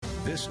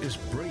This is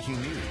breaking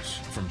news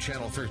from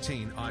Channel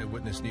 13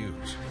 Eyewitness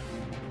News.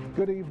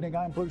 Good evening,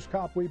 I'm Bruce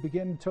Kopp. We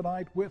begin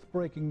tonight with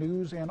breaking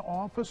news. An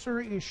officer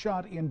is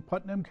shot in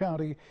Putnam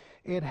County.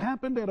 It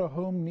happened at a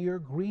home near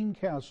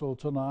Greencastle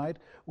tonight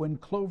when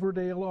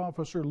Cloverdale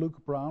officer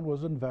Luke Brown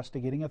was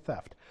investigating a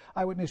theft.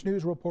 Eyewitness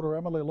News reporter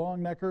Emily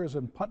Longnecker is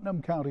in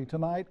Putnam County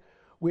tonight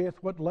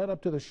with what led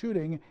up to the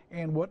shooting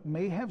and what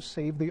may have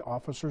saved the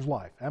officer's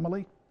life.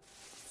 Emily?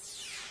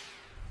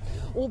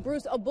 Well,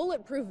 Bruce, a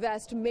bulletproof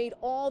vest made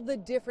all the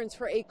difference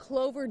for a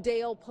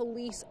Cloverdale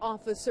police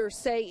officer,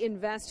 say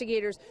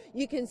investigators.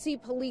 You can see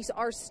police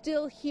are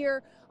still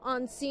here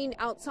on scene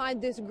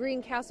outside this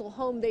Greencastle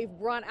home. They've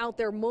brought out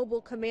their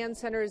mobile command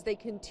center as they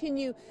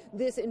continue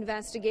this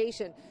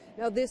investigation.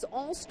 Now, this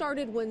all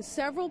started when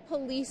several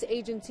police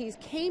agencies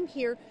came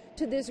here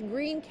to this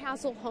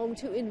Greencastle home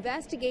to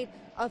investigate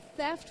a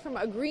theft from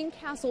a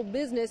Greencastle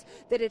business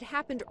that had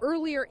happened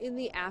earlier in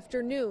the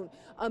afternoon.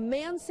 A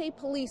man, say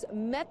police,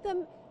 met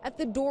them at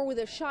the door with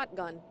a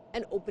shotgun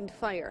and opened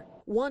fire.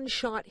 One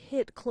shot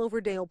hit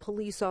Cloverdale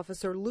police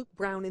officer Luke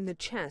Brown in the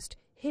chest,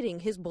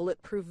 hitting his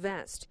bulletproof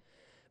vest.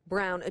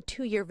 Brown, a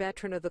 2-year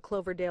veteran of the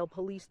Cloverdale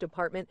Police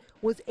Department,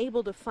 was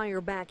able to fire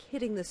back,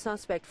 hitting the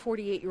suspect,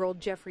 48-year-old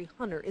Jeffrey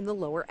Hunter, in the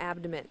lower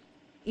abdomen.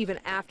 Even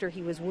after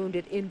he was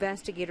wounded,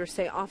 investigators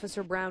say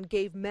Officer Brown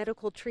gave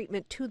medical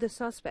treatment to the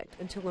suspect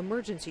until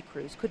emergency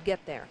crews could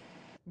get there.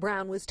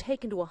 Brown was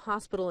taken to a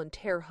hospital in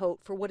Terre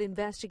Haute for what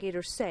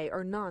investigators say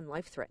are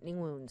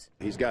non-life-threatening wounds.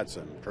 He's got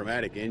some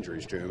traumatic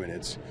injuries to him,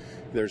 and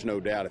there's no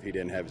doubt if he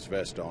didn't have his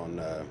vest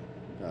on,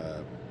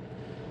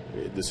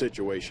 the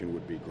situation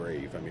would be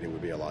grave. I mean, it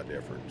would be a lot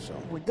different. So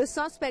the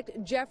suspect,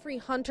 Jeffrey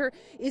Hunter,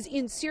 is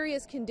in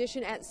serious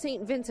condition at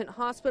St. Vincent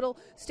Hospital.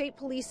 State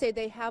police say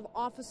they have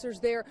officers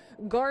there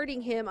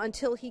guarding him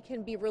until he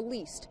can be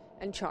released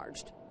and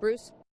charged. Bruce?